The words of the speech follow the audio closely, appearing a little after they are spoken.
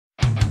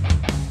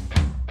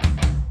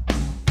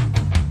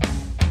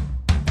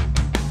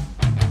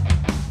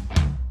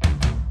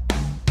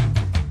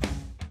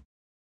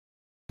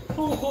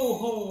ho,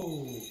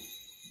 ho.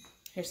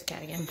 Here's the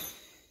cat again.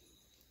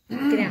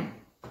 Get down.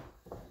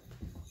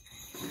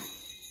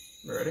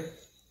 Ready?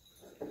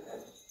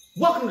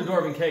 Welcome to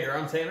Dwarvenkegger.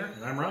 I'm Tanner.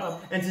 And I'm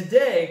Rob. And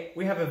today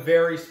we have a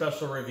very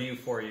special review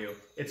for you.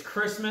 It's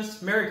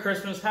Christmas. Merry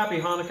Christmas. Happy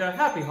Hanukkah.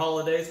 Happy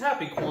Holidays.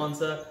 Happy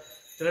Kwanzaa.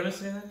 Did I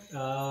miss anything?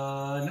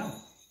 No.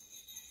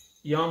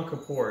 Yom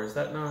Kippur. Is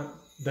that not?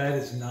 That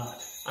is not.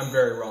 I'm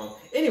very wrong.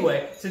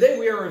 Anyway, today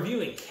we are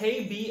reviewing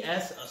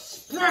KBS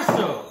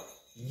Espresso.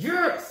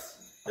 Yes!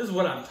 This is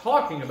what I'm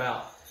talking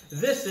about.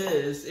 This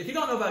is, if you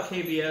don't know about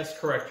KBS,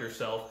 correct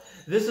yourself.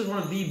 This is one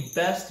of the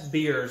best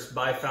beers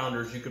by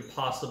founders you could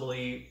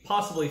possibly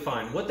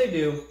find. What they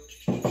do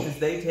is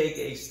they take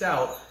a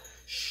stout,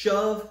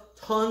 shove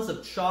tons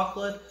of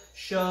chocolate,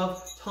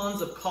 shove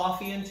tons of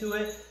coffee into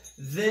it,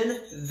 then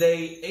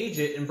they age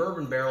it in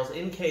bourbon barrels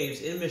in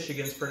caves in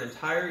Michigan for an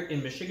entire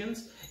Michigan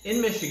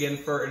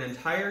for an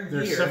entire year.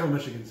 There's several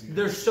Michigans here.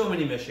 There's so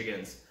many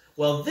Michigans.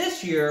 Well,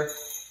 this year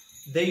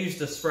they used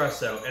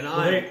espresso, and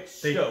I'm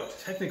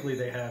stoked. Technically,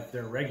 they have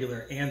their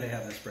regular and they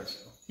have espresso.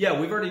 Yeah,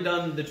 we've already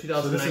done the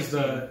 2019.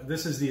 So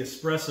this is the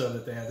espresso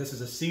that they have. This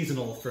is a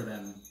seasonal for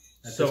them.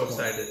 So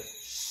excited.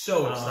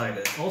 So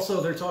excited. Also,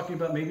 they're talking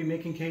about maybe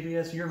making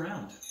KBS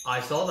year-round.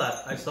 I saw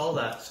that. I saw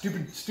that.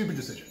 Stupid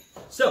decision.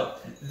 So,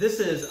 this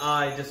is,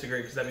 I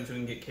disagree, because that means we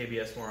can get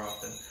KBS more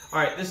often.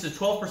 Alright, this is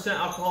 12%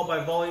 alcohol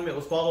by volume. It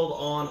was bottled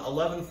on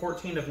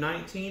 11/14 of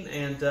 19.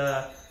 And,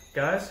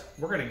 guys,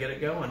 we're going to get it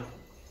going.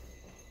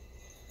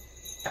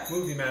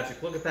 Movie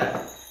magic. Look at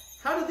that.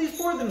 How did these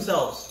pour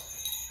themselves?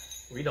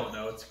 We don't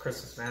know. It's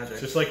Christmas magic.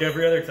 Just like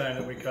every other time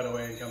that we cut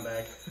away and come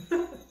back.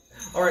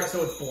 Alright,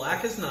 so it's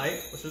black as night,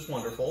 which is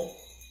wonderful.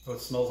 Oh, it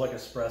smells like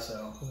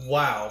espresso.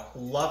 Wow.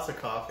 Lots of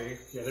coffee.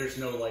 Yeah, there's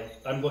no light.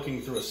 I'm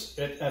looking through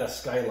at a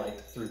skylight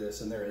through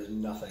this, and there is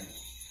nothing.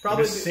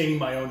 Probably I'm just seeing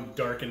my own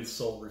darkened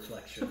soul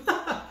reflection.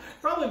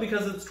 Probably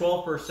because it's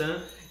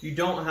 12%. You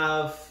don't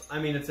have, I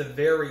mean, it's a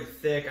very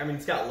thick, I mean,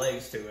 it's got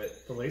legs to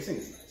it. The lacing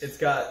is nice. It's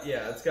got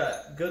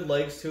good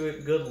legs to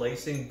it, good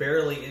lacing,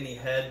 barely any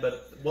head,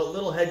 but what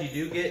little head you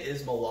do get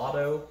is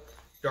mulatto,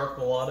 dark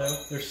mulatto.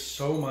 There's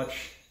so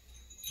much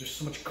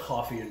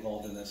coffee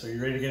involved in this. Are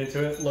you ready to get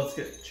into it? Let's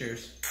get,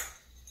 cheers.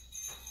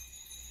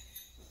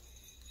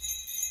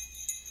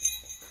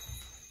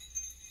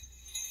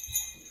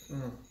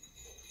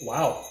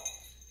 Wow.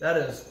 That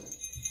is,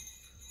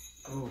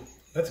 ooh.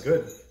 That's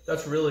good.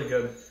 That's really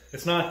good.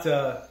 It's not,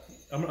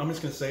 I'm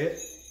just going to say it.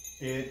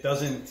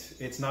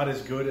 It's not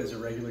as good as a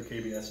regular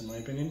KBS in my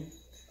opinion.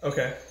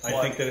 Okay. I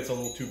think that it's a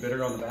little too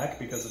bitter on the back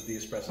because of the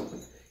espresso.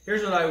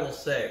 Here's what I will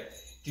say.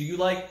 Do you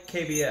like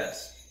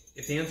KBS?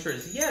 If the answer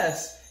is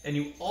yes, and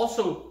you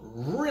also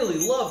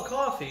really love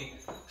coffee,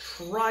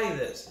 try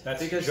this.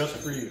 That's just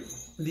for you.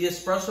 The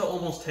espresso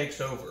almost takes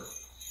over.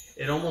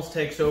 It almost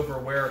takes over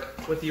where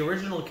with the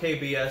original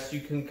KBS, you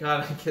can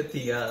kind of get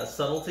the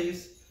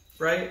subtleties,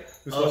 right?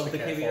 Who's supposed to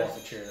fall off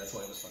the chair, that's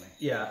why it was funny.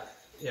 Yeah,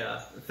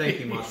 yeah. Thank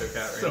you, Macho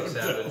Cat. So Randy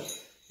Savage.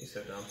 He's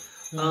so dumb.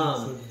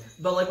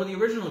 But like with the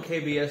original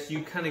KBS,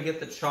 you kind of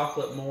get the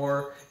chocolate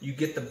more. You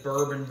get the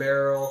bourbon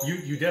barrel.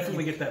 You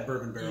definitely get that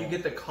bourbon barrel. You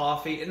get the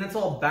coffee, and it's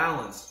all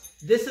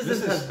balanced. This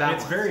isn't as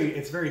balanced.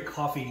 It's very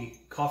coffee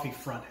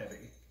front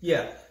heavy.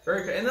 Yeah,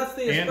 very, and that's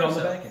the espresso. And on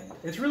the back end,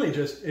 it's really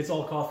it's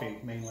all coffee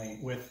mainly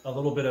with a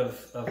little bit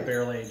of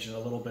barrel aged and a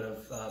little bit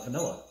of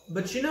vanilla.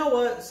 But you know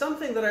what?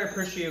 Something that I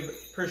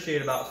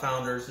appreciate about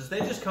founders is they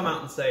just come out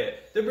and say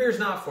it. Their beer's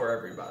not for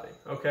everybody.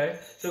 Okay,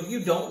 so if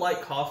you don't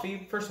like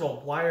coffee, first of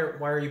all, why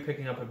are you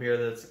picking up a beer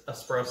that's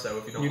espresso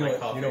if you don't like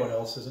coffee? You know what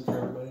else isn't for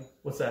everybody?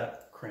 What's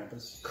that?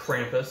 Krampus.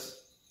 Krampus.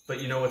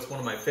 But you know what's one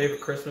of my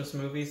favorite Christmas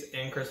movies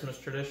and Christmas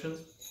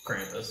traditions?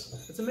 Krampus.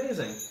 It's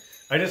amazing.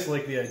 I just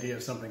like the idea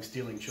of something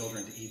stealing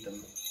children to eat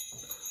them.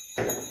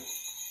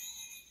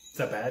 Is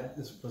that bad?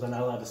 Was I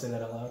not allowed to say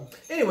that out loud?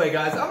 Anyway,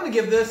 guys, I'm going to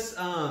give this,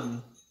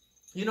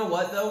 you know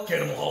what, though?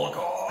 Cannibal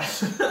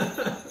Holocaust!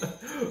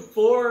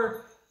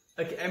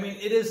 I mean,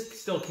 it is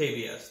still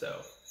KBS,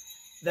 though.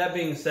 That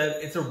being said,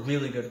 it's a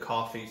really good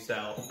coffee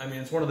stout. I mean,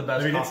 it's one of the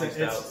best coffee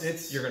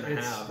stouts you're going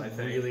to have, I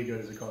think. It's really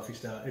good as a coffee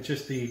stout. It's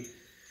just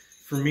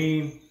for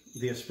me,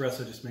 the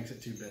espresso just makes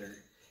it too bitter.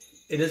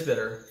 It is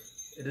bitter.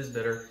 It is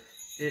bitter.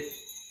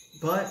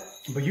 But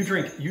you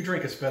drink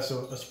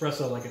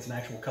espresso like it's an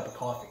actual cup of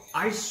coffee.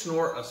 I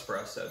snort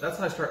espresso. That's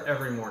how I start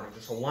every morning.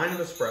 Just a line of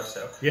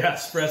espresso. Yeah,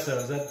 espresso.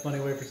 Is that a funny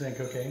way for saying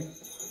cocaine?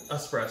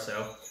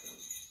 Espresso.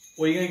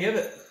 What are you gonna give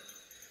it?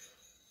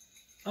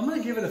 I'm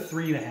gonna give it a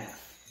 3.5.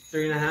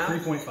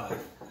 3.5? 3.5.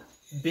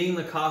 Being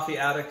the coffee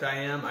addict I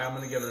am, I'm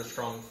gonna give it a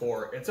strong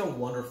 4. It's a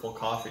wonderful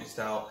coffee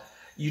stout.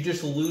 You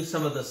just lose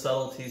some of the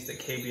subtleties that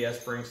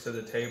KBS brings to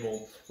the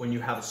table when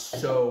you have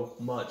so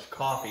much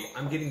coffee.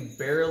 I'm getting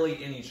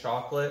barely any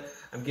chocolate.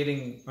 I'm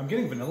getting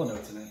vanilla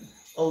notes in it.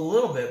 A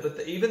little bit, but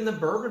even the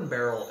bourbon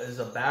barrel is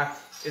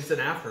it's an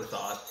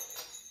afterthought.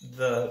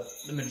 The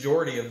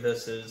majority of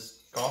this is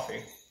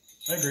coffee.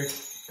 I agree.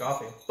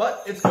 Coffee.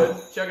 But it's good.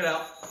 Check it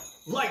out.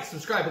 like,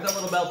 subscribe, hit that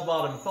little bell at the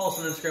bottom. Follow us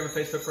on Instagram and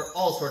Facebook for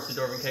all sorts of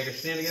Dwarvenkegger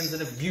shenanigans.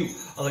 And if you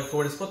are looking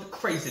forward to split the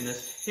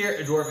craziness here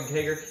at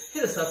Dwarvenkegger,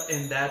 hit us up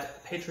in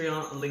that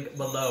Patreon link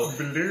below.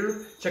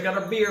 Check out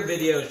our beer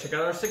videos, check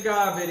out our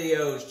cigar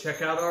videos,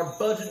 check out our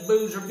budget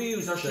booze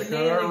reviews, our check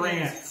shenanigans, out our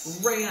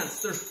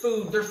rants. there's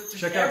food, there's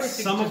check out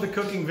some of the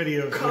cooking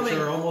videos, which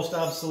are almost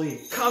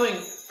obsolete. Coming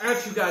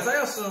at you guys. I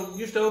also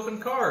used to open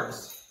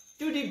cards.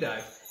 Do a deep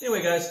dive.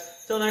 Anyway,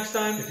 guys, till next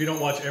time. If you don't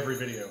watch every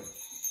video,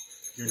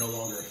 you're no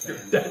longer a fan.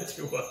 You're dead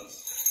to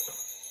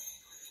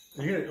us.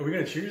 Are we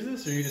gonna cheers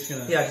this, or are you just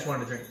gonna? Yeah, I just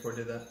wanted to drink before I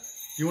did that.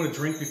 You want to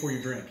drink before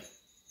you drink?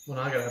 Well,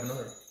 now I gotta have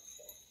another.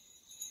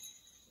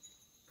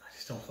 I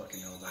just don't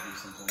fucking know about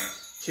these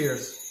sometimes.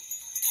 Cheers.